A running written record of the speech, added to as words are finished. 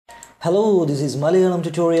Hello, this is Malayalam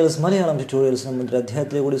Tutorials. Malayalam Tutorials നമ്മുടെ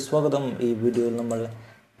അധ്യായത്തിലേക്ക് സ്വാഗതം. ഈ വീഡിയോയിൽ നമ്മൾ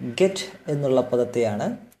ഗെറ്റ് എന്നുള്ള പദത്തെയാണ്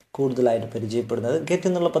കൂടുതലായിട്ട് പരിചയപ്പെടുന്നത്. ഗെറ്റ്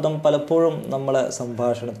എന്നുള്ള പദം പലപ്പോഴും നമ്മളെ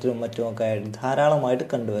സംഭാഷണത്തിലും മറ്റുമൊക്കെ ആയിട്ട് ധാരാളമായിട്ട്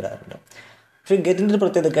കണ്ടുവരാറുണ്ട്. പക്ഷേ ഗെറ്റിൻ്റെ ഒരു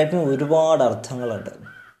പ്രത്യേകത, ഗെറ്റിന് ഒരുപാട് അർത്ഥങ്ങളുണ്ട്.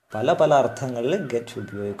 പല അർത്ഥങ്ങളിൽ ഗെറ്റ്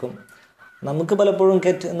ഉപയോഗിക്കും. നമുക്ക് പലപ്പോഴും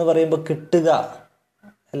ഗെറ്റ് എന്ന് പറയുമ്പോൾ കിട്ടുക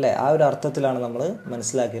അല്ലേ, ആ ഒരു അർത്ഥത്തിലാണ് നമ്മൾ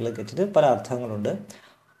മനസ്സിലാക്കിയുള്ളത്. ഗെറ്റിന് പല അർത്ഥങ്ങളുണ്ട്.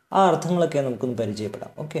 ആ അർത്ഥങ്ങളൊക്കെ നമുക്കൊന്ന്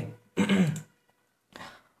പരിചയപ്പെടാം. ഓക്കെ,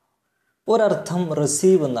 ഒരർത്ഥം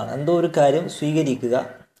റിസീവ് എന്നാണ്. എന്തോ ഒരു കാര്യം സ്വീകരിക്കുക,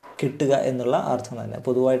 കിട്ടുക എന്നുള്ള അർത്ഥം തന്നെ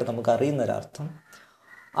പൊതുവായിട്ട് നമുക്ക് അറിയുന്ന ഒരർത്ഥം.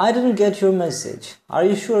 I didn't get your message, are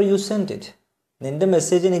you sure U send it? നിൻ്റെ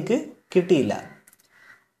മെസ്സേജ് എനിക്ക് കിട്ടിയില്ല.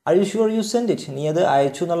 Are you sure U send it? നീ അത്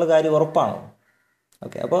അയച്ചു എന്നുള്ള കാര്യം ഉറപ്പാണോ?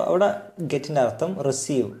 ഓക്കെ, അപ്പോൾ അവിടെ ഗെറ്റിൻ്റെ അർത്ഥം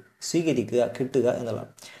റിസീവ്, സ്വീകരിക്കുക, കിട്ടുക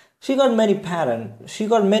എന്നുള്ളതാണ്. She got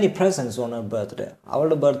many presents on her birthday.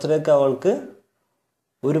 അവളുടെ ബർത്ത്ഡേക്ക് അവൾക്ക്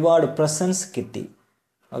ഒരുപാട് പ്രസൻസ് കിട്ടി.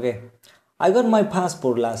 Okay, I got my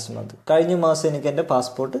passport last month. കഴിഞ്ഞ മാസം എനിക്ക് എൻ്റെ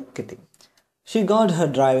പാസ്പോർട്ട് കിട്ടി. She got Har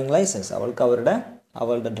driving licence. അവൾക്ക്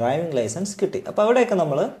അവളുടെ ഡ്രൈവിംഗ് ലൈസൻസ് കിട്ടി. അപ്പോൾ അവിടെയൊക്കെ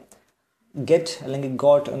നമ്മൾ ഗെറ്റ് അല്ലെങ്കിൽ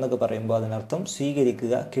ഗോട്ട് എന്നൊക്കെ പറയുമ്പോൾ അതിനർത്ഥം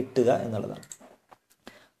സ്വീകരിക്കുക, കിട്ടുക എന്നുള്ളതാണ്.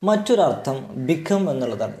 മറ്റൊരർത്ഥം ബിക്കം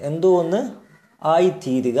എന്നുള്ളതാണ്. എന്തോ ഒന്ന്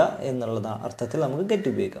ആയിത്തീരുക എന്നുള്ളതാണ് അർത്ഥത്തിൽ നമുക്ക് ഗെറ്റ്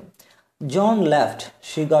ഉപയോഗിക്കാം. John left,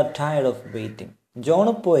 she got tired of waiting.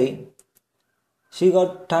 John പോയി, she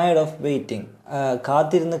got tired of waiting.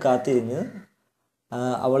 കാത്തിരുന്ന്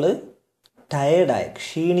അവൾ ടയേർഡായി,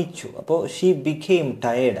 ക്ഷീണിച്ചു. അപ്പോൾ ഷീ ബിക്കെയിം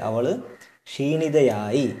ടയേർഡ്, അവൾ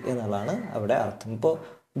ക്ഷീണിതയായി എന്നുള്ളതാണ് അവിടെ അർത്ഥം. ഇപ്പോൾ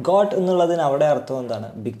ഗോട്ട് എന്നുള്ളതിന് അവിടെ അർത്ഥം എന്താണ്?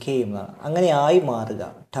 ബിക്കെയിം എന്നാണ്. അങ്ങനെ ആയി മാറുക,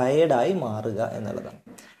 ടയേർഡായി മാറുക എന്നുള്ളതാണ്.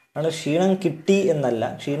 ആണ് ക്ഷീണം കിട്ടി എന്നല്ല,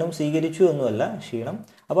 ക്ഷീണം സ്വീകരിച്ചു എന്നുമല്ല, ക്ഷീണം.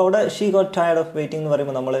 അപ്പോൾ അവിടെ she got tired of waiting എന്ന്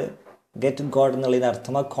പറയുമ്പോൾ നമ്മൾ ഗെറ്റ് ഗോട്ട് എന്നുള്ളതിന്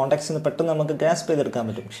അർത്ഥം ആ കോണ്ടാക്ട്സിൽ നിന്ന് പെട്ടെന്ന് നമുക്ക് ഗ്രാസ്പ് ചെയ്തെടുക്കാൻ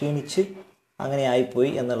പറ്റും. ക്ഷീണിച്ച് അങ്ങനെ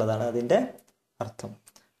ആയിപ്പോയി എന്നുള്ളതാണ് അതിൻ്റെ അർത്ഥം.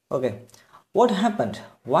 Okay, what happened,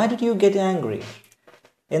 why did you get angry?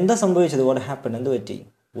 എന്താ സംഭവിച്ചത്? വാട്ട് ഹാപ്പൻഡ്, എന്ത് പറ്റി?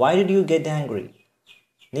 Why did you get angry?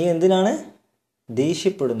 നീ എന്തിനാണ്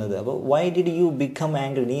ദേഷ്യപ്പെടുന്നത്? അപ്പോൾ why did you become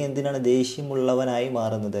angry? നീ എന്തിനാണ് ദേഷ്യമുള്ളവനായി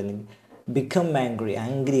മാറുന്നത്? ബിക്കം ആംഗ്രി,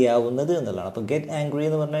 ആംഗ്രി ആവുന്നത് എന്നുള്ളതാണ്. അപ്പോൾ ഗെറ്റ് ആംഗ്രി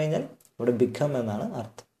എന്ന് പറഞ്ഞു കഴിഞ്ഞാൽ ഇവിടെ ബിക്കം എന്നാണ്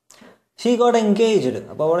അർത്ഥം. She got engaged.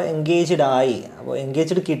 അപ്പോൾ അവിടെ എൻഗേജ്ഡ് ആയി. അപ്പോൾ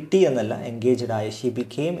എൻഗേജ്ഡ് കിട്ടി എന്നല്ല, എൻഗേജ്ഡ് ആയി. She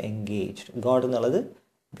became engaged. ഗോട്ട് എന്നുള്ളത്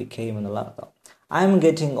ബിക്കെയിം എന്നുള്ള അർത്ഥം. ഐ എം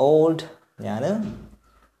ഗെറ്റിംഗ് ഓൾഡ്, ഞാൻ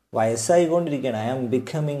വയസ്സായിക്കൊണ്ടിരിക്കുകയാണ്. I am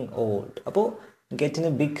becoming old. അപ്പോൾ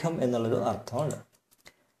ഗെറ്റിന് ബിക്കം എന്നുള്ളൊരു അർത്ഥമുണ്ട്.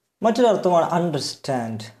 മറ്റൊരർത്ഥമാണ്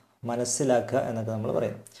അണ്ടർസ്റ്റാൻഡ്, മനസ്സിലാക്കുക എന്നൊക്കെ നമ്മൾ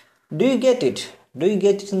പറയും. Do you get it? Do you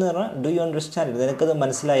get it എന്ന് പറഞ്ഞാൽ ഡു യു അണ്ടർസ്റ്റാൻഡ് ഇറ്റ്? നിനക്കത്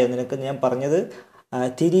മനസ്സിലായോ? നിനക്ക് ഞാൻ പറഞ്ഞത്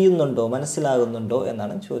തിരിയുന്നുണ്ടോ, മനസ്സിലാകുന്നുണ്ടോ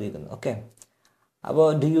എന്നാണ് ചോദിക്കുന്നത്. ഓക്കെ, അപ്പോൾ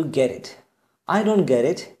do you get it? I don't get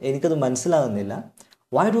it, എനിക്കത് മനസ്സിലാകുന്നില്ല.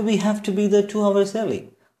 Why do we have to B the 2 hours early?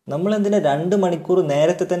 നമ്മളെന്തിനാ 2 മണിക്കൂർ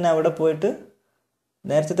നേരത്തെ തന്നെ അവിടെ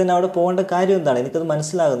പോകേണ്ട കാര്യം എന്താണ്? എനിക്കത്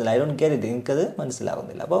മനസ്സിലാകുന്നില്ല. ഐ ഡോണ്ട് ഗെറ്റ് ഇറ്റ്, എനിക്കത്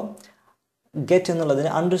മനസ്സിലാകുന്നില്ല. അപ്പോൾ ഗെറ്റ് എന്നുള്ളതിന്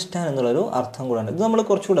അണ്ടർസ്റ്റാൻഡ് എന്നുള്ളൊരു അർത്ഥം കൂടെയാണ്. ഇത് നമ്മൾ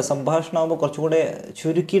കുറച്ചുകൂടെ സംഭാഷണമാകുമ്പോൾ കുറച്ചുകൂടെ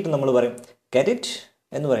ചുരുക്കിയിട്ട് നമ്മൾ പറയും ഗെറ്റ് ഇറ്റ്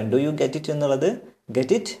എന്ന് പറയും. ഡു യു ഗെറ്റ് ഇറ്റ് എന്നുള്ളത്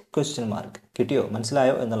ഗെറ്റ് ഇറ്റ് ക്വസ്റ്റ്യൻ മാർക്ക്, കിട്ടിയോ,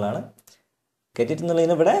 മനസ്സിലായോ എന്നുള്ളതാണ്. ഗെറ്റ് ഇറ്റ്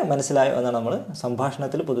എന്നുള്ളതിന് ഇവിടെ മനസ്സിലായോ എന്നാണ് നമ്മൾ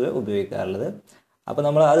സംഭാഷണത്തിൽ പൊതുവെ ഉപയോഗിക്കാറുള്ളത്. അപ്പോൾ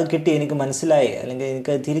നമ്മൾ അത് കിട്ടി, എനിക്ക് മനസ്സിലായി, അല്ലെങ്കിൽ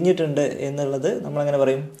എനിക്ക് തിരിഞ്ഞിട്ടുണ്ട് എന്നുള്ളത് നമ്മളങ്ങനെ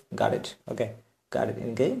പറയും Ghat it. Okay, Ghat it,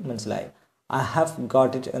 എനിക്ക് മനസ്സിലായി. ഐ ഹാവ്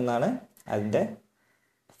ഗോട്ട് ഇറ്റ് എന്നാണ് അതിൻ്റെ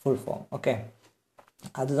ഫുൾ ഫോം. ഓക്കെ,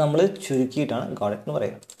 അത് നമ്മൾ ചുരുക്കിയിട്ടാണ് ഗോട്ട് ഇറ്റ് എന്ന്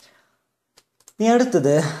പറയുന്നത്. ഇനി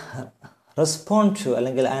അടുത്തത് റെസ്പോണ്ട് ടു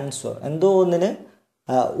അല്ലെങ്കിൽ ആൻസർ. എന്തോ ഒന്നിന്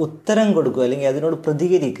ഉത്തരം കൊടുക്കുക അല്ലെങ്കിൽ അതിനോട്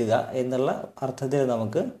പ്രതികരിക്കുക എന്നുള്ള അർത്ഥത്തിൽ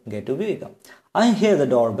നമുക്ക് ഗെറ്റ് ഉപയോഗിക്കാം. I here the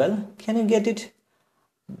door bell, can you get it?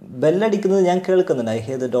 ബെല്ലടിക്കുന്നത് ഞാൻ കേൾക്കുന്നുണ്ട്. I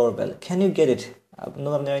here the door bell, can you get it എന്ന്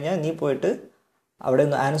പറഞ്ഞു കഴിഞ്ഞാൽ നീ പോയിട്ട് അവിടെ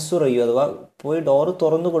ഒന്ന് ആൻസർ ചെയ്യൂ, അഥവാ പോയി ഡോറ്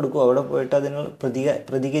തുറന്നു കൊടുക്കൂ, അവിടെ പോയിട്ട് അതിനോട്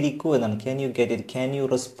പ്രതികരിക്കൂ എന്നാണ്. Can you get it, can you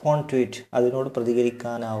respond to it? അതിനോട്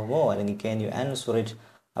പ്രതികരിക്കാനാവുമോ? അല്ലെങ്കിൽ ക്യാൻ യു ആൻസർ ഇറ്റ്?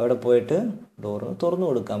 അവിടെ പോയിട്ട് ഡോറ് തുറന്നു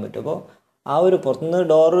കൊടുക്കാൻ പറ്റും. അപ്പോൾ ആ ഒരു പുറത്തുനിന്ന്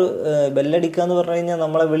ഡോറ് ബെല്ലടിക്കുക എന്ന് പറഞ്ഞു കഴിഞ്ഞാൽ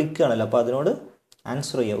നമ്മളെ വിളിക്കുകയാണല്ലോ, അപ്പോൾ അതിനോട്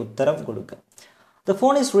ആൻസർ ചെയ്യുക, ഉത്തരം കൊടുക്കുക. The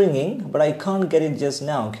phone is ringing but I കാൺറ്റ് get it just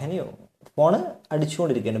now, can you? Phone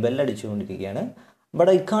അടിച്ചുകൊണ്ടിരിക്കുകയാണ്, ബെല്ലടിച്ചുകൊണ്ടിരിക്കുകയാണ്.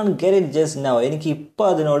 But I കാൺറ്റ് get it just now, എനിക്ക് ഇപ്പോൾ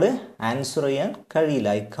അതിനോട് ആൻസർ ചെയ്യാൻ കഴിയില്ല.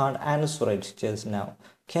 I കാൺറ്റ് answer it just now,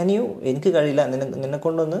 can you? എനിക്ക് കഴിയില്ല, നിന്നെ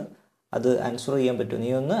കൊണ്ടൊന്ന് അത് ആൻസർ ചെയ്യാൻ പറ്റുമോ,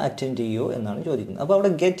 നീ ഒന്ന് അറ്റൻഡ് ചെയ്യുമോ എന്നാണ് ചോദിക്കുന്നത്. അപ്പോൾ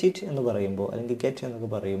അവിടെ ഗെറ്റ് ഇറ്റ് എന്ന് പറയുമ്പോൾ അല്ലെങ്കിൽ ഗെറ്റ് എന്നൊക്കെ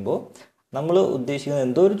പറയുമ്പോൾ നമ്മൾ ഉദ്ദേശിക്കുന്നത്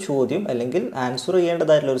എന്തോ ഒരു ചോദ്യം അല്ലെങ്കിൽ ആൻസർ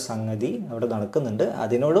ചെയ്യേണ്ടതായിട്ടുള്ള ഒരു സംഗതി അവിടെ നടക്കുന്നുണ്ട്,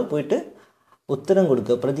 അതിനോട് പോയിട്ട് ഉത്തരം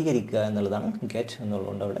കൊടുക്കുക, പ്രതികരിക്കുക എന്നുള്ളതാണ് ഗെറ്റ്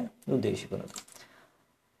എന്നുള്ളതുകൊണ്ട് അവിടെ ഉദ്ദേശിക്കുന്നത്.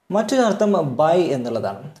 മറ്റൊരർത്ഥം ബൈ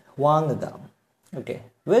എന്നുള്ളതാണ്, വാങ്ങുക. Okay,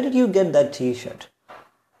 were did you get that T shirt?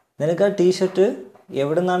 നിനക്ക് ആ ടീ ഷർട്ട്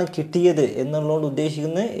എവിടെ നിന്നാണ് കിട്ടിയത് എന്നുള്ളതുകൊണ്ട്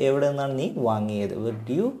ഉദ്ദേശിക്കുന്നത് എവിടെ നിന്നാണ് നീ വാങ്ങിയത്. Were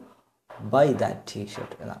do you by that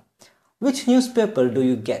T shirt എന്നാണ്. Which news paper do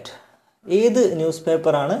you get? ഏത് ന്യൂസ്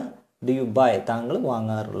പേപ്പറാണ് ഡു യു ബൈ താങ്കൾ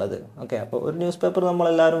വാങ്ങാറുള്ളത്? ഓക്കെ, അപ്പോൾ ഒരു ന്യൂസ് പേപ്പർ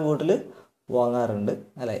നമ്മളെല്ലാവരും വീട്ടിൽ വാങ്ങാറുണ്ട്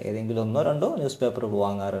അല്ലേ? ഏതെങ്കിലും ഒന്നോ രണ്ടോ ന്യൂസ് പേപ്പർ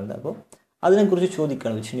വാങ്ങാറുണ്ട്. അപ്പോൾ അതിനെക്കുറിച്ച്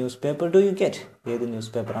ചോദിക്കണം. Which news paper do you get? ഏത്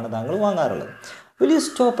ന്യൂസ് പേപ്പറാണ് താങ്കൾ വാങ്ങാറുള്ളത്? Will you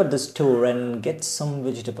stop at the store and get some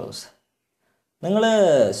vegetables? നിങ്ങൾ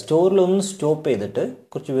സ്റ്റോറിലൊന്ന് സ്റ്റോപ്പ് ചെയ്തിട്ട്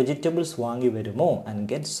കുറച്ച് വെജിറ്റബിൾസ് വാങ്ങി വരുമോ? And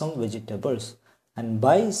get some vegetables and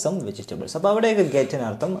by some vegetables. അപ്പോൾ അവിടെയൊക്കെ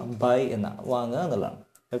ഗെറ്റിനർത്ഥം ബൈ എന്നാണ്, വാങ്ങുക എന്നുള്ളതാണ്.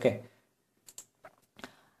 ഓക്കെ,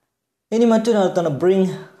 ഇനി മറ്റൊരർത്ഥമാണ് ബ്രിങ്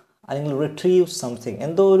അല്ലെങ്കിൽ റിട്രീവ് സംതിങ്.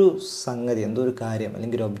 എന്തോ ഒരു സംഗതി, എന്തോ ഒരു കാര്യം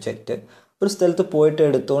അല്ലെങ്കിൽ ഒരു ഒബ്ജക്റ്റ് ഒരു സ്ഥലത്ത് പോയിട്ട്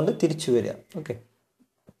എടുത്തുകൊണ്ട് തിരിച്ചു വരിക. ഓക്കെ,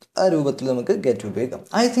 ആ രൂപത്തിൽ നമുക്ക് ഗെറ്റ് ഉപയോഗിക്കാം.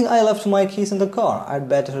 I think I left my keys in the car, I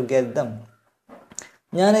better get them.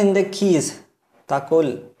 ഞാൻ എൻ്റെ കീസ്, താക്കോൽ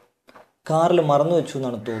കാറിൽ മറന്നു വെച്ചു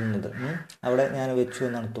എന്നാണ് തോന്നുന്നത്. അവിടെ ഞാൻ വെച്ചു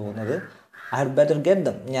എന്നാണ് തോന്നുന്നത്. I had better get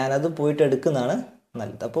them, ഞാനത് പോയിട്ട് എടുക്കുന്നതാണ്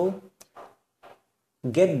നല്ലത്. അപ്പോൾ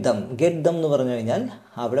ഗെറ്റ് ദം എന്ന് പറഞ്ഞു കഴിഞ്ഞാൽ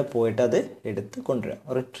അവിടെ പോയിട്ട് അത് എടുത്ത് കൊണ്ടുവരാം,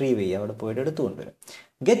 റിട്രീവ് ചെയ്യുക, അവിടെ പോയിട്ട് എടുത്ത് കൊണ്ടുവരാം.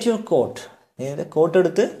 ഗെറ്റ് യുവർ കോട്ട്, നീ കോട്ട്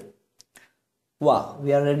എടുത്ത് വാ.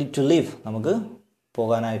 V are ready to leave, നമുക്ക്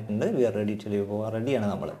പോകാനായിട്ടുണ്ട്. V are ready to leave, പോകാൻ റെഡിയാണ്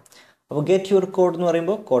നമ്മൾ. അപ്പോൾ ഗെറ്റ് യുവർ കോട്ട് എന്ന്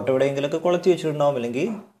പറയുമ്പോൾ കോട്ട് എവിടെയെങ്കിലുമൊക്കെ കൊളുത്തി വെച്ചിട്ടുണ്ടാവും, അല്ലെങ്കിൽ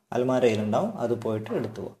അൽമാരയിലുണ്ടാവും, അത് പോയിട്ട്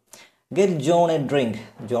എടുത്തു പോവാം. ഗെറ്റ് ജോൺ എ ഡ്രിങ്ക്,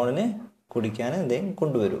 ജോണിന് കുടിക്കാൻ എന്തെങ്കിലും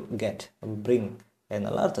കൊണ്ടുവരൂ. ഗെറ്റ്, ബ്രിങ്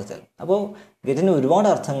എന്നുള്ള അർത്ഥത്തിൽ. അപ്പോൾ ഗെറ്റിന് ഒരുപാട്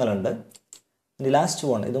അർത്ഥങ്ങളുണ്ട്. ഇനി ലാസ്റ്റ്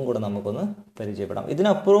വൺ, ഇതും കൂടെ നമുക്കൊന്ന് പരിചയപ്പെടാം.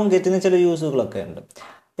 ഇതിനപ്പുറവും ഗെറ്റിന് ചില യൂസുകളൊക്കെ ഉണ്ട്.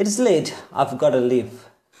 It's late, Ive got to leave.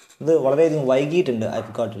 ഇത് വളരെയധികം വൈകിട്ടുണ്ട്,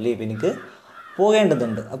 ഐവ് ഗോട്ട് ടു ലീവ്, എനിക്ക്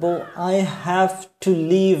പോകേണ്ടതുണ്ട്. അപ്പോൾ ഐ ഹാവ് ടു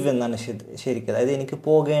ലീവ് എന്നാണ് ശരിക്കും, അതായത് എനിക്ക്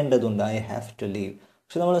പോകേണ്ടതുണ്ട്, ഐ ഹാവ് ടു ലീവ്.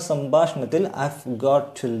 പക്ഷെ നമ്മൾ സംഭാഷണത്തിൽ ഐവ് ഗോട്ട്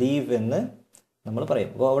ടു ലീവ് എന്ന് നമ്മൾ പറയും.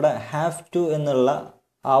 അപ്പോൾ അവിടെ ഹാവ് ടു എന്നുള്ള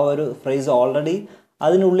ആ ഒരു ഫ്രേസ് ഓൾറെഡി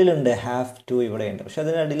അതിനുള്ളിലുണ്ട്, ഹാവ് ടു ഇവിടെയുണ്ട്. പക്ഷെ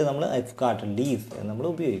അതിനിടയിൽ നമ്മൾ ഐവ് ഗോട്ട് ടു ലീവ് എന്ന് നമ്മൾ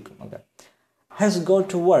ഉപയോഗിക്കും. Okay, has got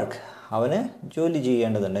to work, അവന് ജോലി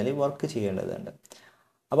ചെയ്യേണ്ടതുണ്ട് അല്ലെങ്കിൽ വർക്ക് ചെയ്യേണ്ടതുണ്ട്.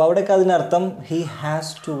 അപ്പോൾ അവിടെയൊക്കെ അതിനർത്ഥം ഹി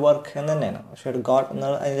ഹാസ് ടു വർക്ക് എന്ന് തന്നെയാണ്. പക്ഷേ ഗോട്ട്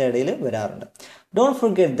എന്നുള്ള അതിൻ്റെ ഇടയിൽ വരാറുണ്ട്. Don't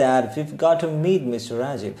forget that Viv got to meet mister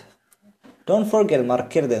Rajeev. Don't forget,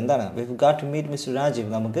 മറക്കരുത്. എന്താണ്? Viv got to meet mister Rajeev,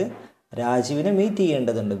 നമുക്ക് രാജീവിനെ മീറ്റ്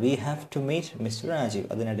ചെയ്യേണ്ടതുണ്ട്. We have to meet mister Rajeev,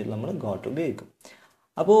 അതിനിടയിൽ നമ്മൾ ഗോട്ട് ഉപയോഗിക്കും.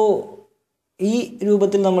 അപ്പോൾ ഈ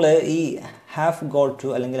രൂപത്തിൽ നമ്മൾ ഈ ഹാവ് ഗോട്ട് ടു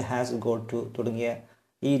അല്ലെങ്കിൽ ഹാസ് ഗോട്ട് ടു തുടങ്ങിയ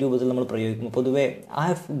ഈ രൂപത്തിൽ നമ്മൾ പ്രയോഗിക്കുമ്പോൾ പൊതുവേ I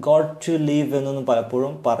have got to leave എന്നൊന്നും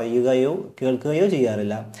പലപ്പോഴും പറയുകയോ കേൾക്കുകയോ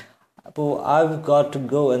ചെയ്യാറില്ല. അപ്പോൾ I have got to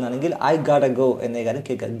go എന്നാണെങ്കിൽ ഐ ഗോട്ട് എ ഗോ എന്നേ കാര്യം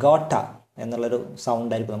കേൾക്കുക. ഗോട്ട എന്നുള്ളൊരു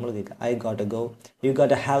സൗണ്ടായിരിക്കും നമ്മൾ കേൾക്കുക. I got A go, you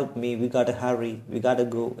got A help me, we got A hurry, we got A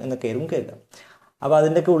go എന്നൊക്കെ ആയിരിക്കും കേൾക്കുക. അപ്പോൾ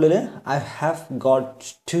അതിൻ്റെയൊക്കെ ഉള്ളിൽ ഐ ഹാവ്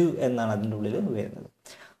ഗോട്ട് ടു എന്നാണ് അതിൻ്റെ ഉള്ളിൽ വരുന്നത്.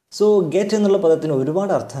 സോ ഗെറ്റ് എന്നുള്ള പദത്തിന്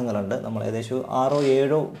ഒരുപാട് അർത്ഥങ്ങളുണ്ട്. നമ്മൾ ഏകദേശം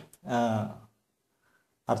 6-7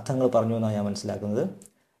 അർത്ഥങ്ങൾ പറഞ്ഞു എന്നാണ് ഞാൻ മനസ്സിലാക്കുന്നത്.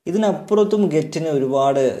 ഇതിനപ്പുറത്തും ഗെറ്റിന്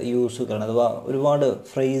ഒരുപാട് യൂസുകളാണ്, അഥവാ ഒരുപാട്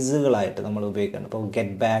ഫ്രേസുകളായിട്ട് നമ്മൾ ഉപയോഗിക്കുന്നുണ്ട്. അപ്പോൾ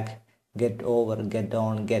get back, get over, get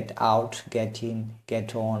on, get out, get in,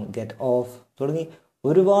 get on, get of തുടങ്ങി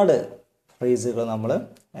ഒരുപാട് ഫ്രേസുകൾ നമ്മൾ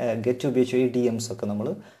ഗെറ്റ് ഉപയോഗിച്ച് idioms ഒക്കെ നമ്മൾ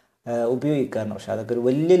ഉപയോഗിക്കാറുണ്ട്. പക്ഷേ അതൊക്കെ ഒരു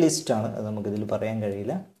വലിയ ലിസ്റ്റാണ്, അത് നമുക്കിതിൽ പറയാൻ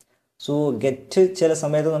കഴിയില്ല. സോ ഗെറ്റ് ചില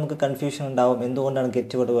സമയത്ത് നമുക്ക് കൺഫ്യൂഷൻ ഉണ്ടാവും, എന്തുകൊണ്ടാണ്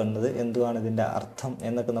ഗെറ്റ് ഇവിടെ വരുന്നത്, എന്തുവാണ് ഇതിൻ്റെ അർത്ഥം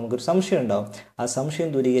എന്നൊക്കെ നമുക്കൊരു സംശയം ഉണ്ടാവും. ആ സംശയം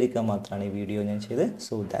ദൂരീകരിക്കാൻ മാത്രമാണ് ഈ വീഡിയോ ഞാൻ ചെയ്തത്.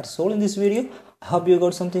 So that's all in this video. I hope you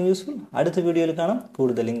got something useful. അടുത്ത വീഡിയോയിൽ കാണാം.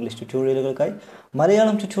 കൂടുതൽ English ട്യൂട്ടോറിയലുകൾക്കായി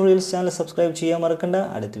Malayalam tutorials channel subscribe ചെയ്യാൻ മറക്കണ്ട.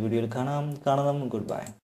 അടുത്ത വീഡിയോയിൽ കാണണം. Good bye.